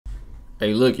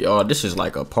Hey, look, y'all, this is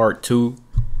like a part two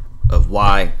of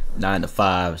why 9 to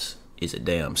 5s is a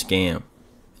damn scam,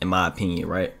 in my opinion,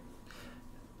 right?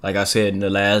 Like I said in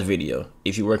the last video,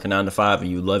 if you work a 9 to 5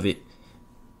 and you love it,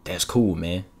 that's cool,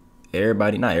 man.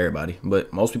 Everybody, not everybody,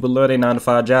 but most people love their 9 to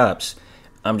 5 jobs.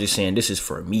 I'm just saying this is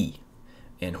for me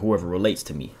and whoever relates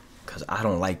to me, because I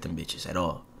don't like them bitches at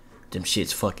all. Them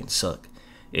shits fucking suck.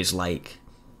 It's like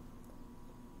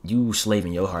you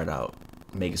slaving your heart out,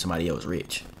 making somebody else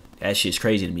rich. That shit's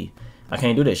crazy to me. I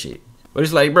can't do that shit. But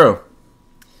it's like, bro,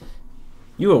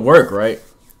 you at work, right?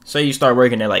 Say you start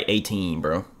working at like 18,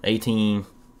 bro. 18.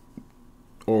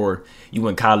 Or you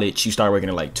in college, you start working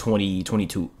at like 20,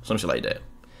 22. Some shit like that.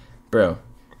 Bro,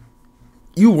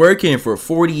 you working for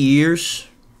 40 years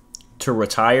to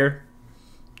retire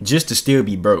just to still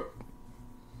be broke.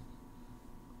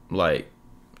 Like,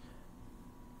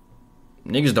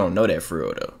 niggas don't know that for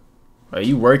real, though. Like,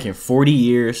 you working 40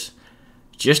 years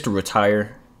just to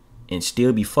retire and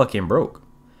still be fucking broke.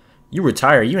 You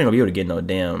retire, you ain't gonna be able to get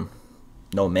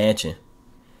no mansion.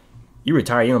 You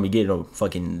retire, you ain't gonna be getting no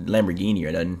fucking Lamborghini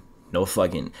or nothing. No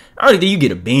fucking, I don't think you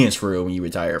get a Benz for real when you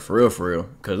retire, for real.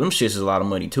 Cause them shits is a lot of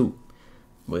money too.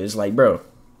 But it's like, bro,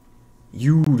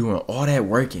 you doing all that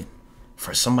working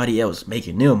for somebody else,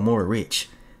 making them more rich.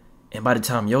 And by the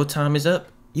time your time is up,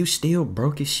 you still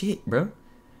broke as shit, bro.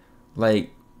 Like,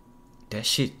 that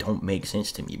shit don't make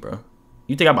sense to me, bro.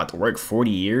 You think I'm about to work 40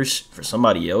 years for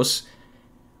somebody else,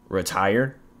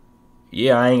 retire?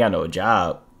 Yeah, I ain't got no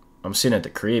job. I'm sitting at the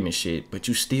crib and shit, but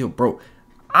you still broke.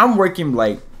 I'm working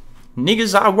like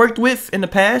niggas I worked with in the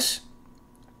past,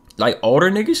 like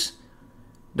older niggas,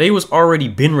 they was already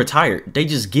been retired. They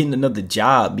just getting another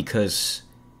job because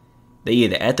they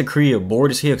either at the crib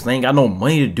bored as hell because they ain't got no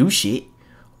money to do shit,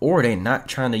 or they not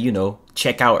trying to,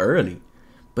 check out early.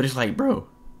 But it's like, bro,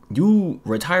 you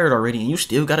retired already and you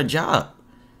still got a job.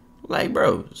 Like,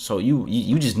 bro, so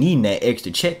you just needing that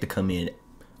extra check to come in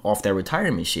off that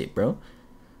retirement shit, bro.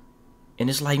 And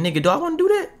it's like, nigga, do I want to do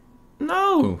that?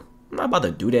 No, I'm not about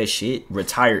to do that shit.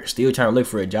 Retired, still trying to look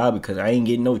for a job because I ain't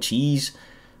getting no cheese.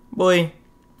 Boy,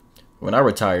 when I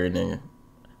retire, nigga,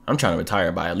 I'm trying to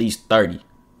retire by at least 30.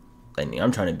 Like, nigga,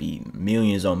 I'm trying to be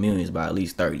millions on millions by at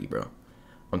least 30, bro.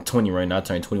 I'm 20 right now, I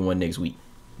turn 21 next week.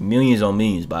 Millions on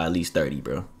millions by at least 30,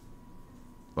 bro.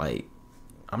 Like,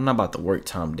 I'm not about to work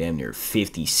till I'm damn near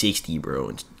 50, 60, bro,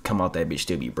 and come out that bitch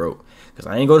still be broke. Because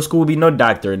I ain't go to school to be no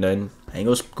doctor or nothing. I ain't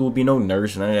go to school to be no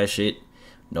nurse, none of that shit.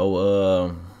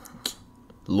 No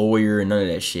lawyer, none of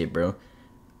that shit, bro.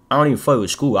 I don't even fuck with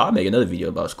school. I'll make another video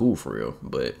about school for real.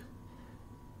 But,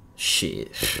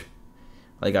 shit.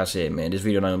 Like I said, man, this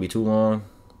video not going to be too long.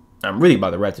 I'm really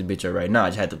about to wrap this bitch up right now. I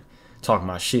just had to talk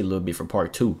my shit a little bit for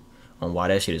part 2 on why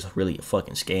that shit is really a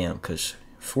fucking scam. Because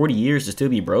 40 years to still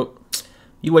be broke,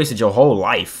 you wasted your whole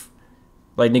life.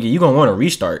 Like, nigga, you gonna want to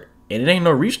restart. And it ain't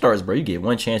no restarts, bro. You get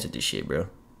one chance at this shit, bro.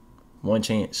 One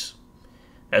chance.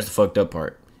 That's the fucked up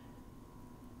part.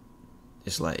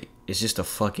 It's like, it's just a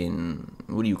fucking,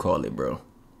 what do you call it, bro?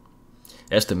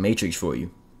 That's the Matrix for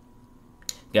you.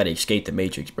 You gotta escape the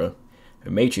Matrix, bro. The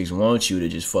Matrix wants you to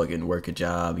just fucking work a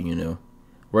job,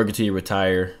 work until you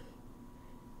retire.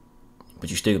 But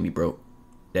you still gonna be broke.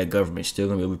 That government's still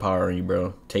gonna be overpowering you,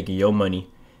 bro. Taking your money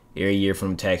every year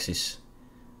from taxes.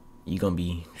 You gonna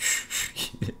be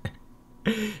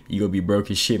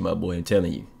broke as shit, my boy, I'm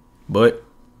telling you. But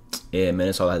yeah, man,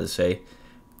 that's all I have to say.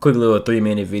 Quick little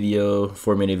 3-minute video,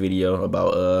 4-minute video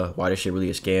about why this shit really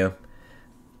a scam.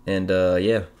 And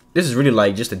yeah, this is really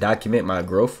like just to document my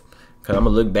growth, cause I'm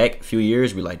gonna look back a few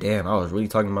years, be like, damn, I was really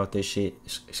talking about this shit,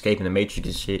 escaping the Matrix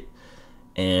and shit,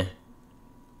 and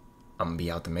I'm gonna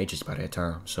be out the Matrix by that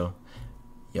time. So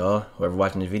y'all, whoever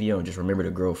watching this video, just remember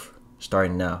the growth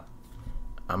starting now.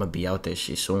 I'm gonna be out that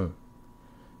shit soon.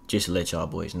 Just to let y'all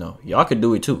boys know. Y'all can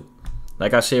do it too.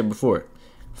 Like I said before,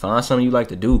 find something you like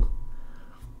to do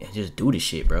and just do the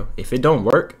shit, bro. If it don't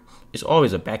work, it's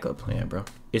always a backup plan, bro.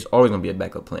 It's always gonna be a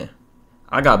backup plan.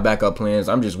 I got backup plans.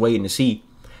 I'm just waiting to see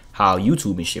how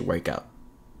YouTube and shit work out.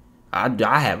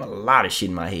 I have a lot of shit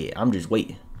in my head. I'm just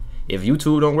waiting. If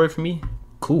YouTube don't work for me,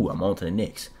 cool, I'm on to the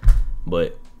next.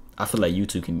 But I feel like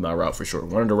YouTube can be my route for sure.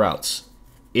 One of the routes.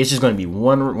 It's just going to be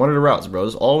one of the routes, bro.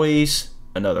 There's always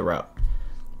another route.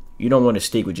 You don't want to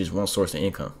stick with just one source of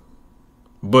income.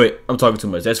 But I'm talking too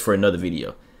much. That's for another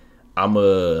video. I'm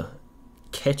going to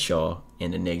catch y'all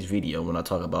in the next video when I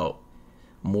talk about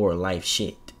more life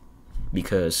shit.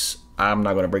 Because I'm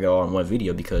not going to bring it all in one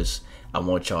video because I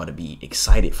want y'all to be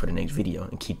excited for the next video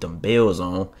and keep them bells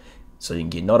on so you can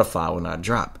get notified when I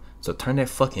drop. So turn that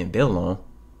fucking bell on.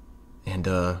 And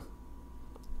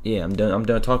yeah, I'm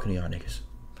done talking to y'all niggas.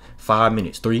 5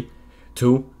 minutes. 3,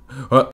 2,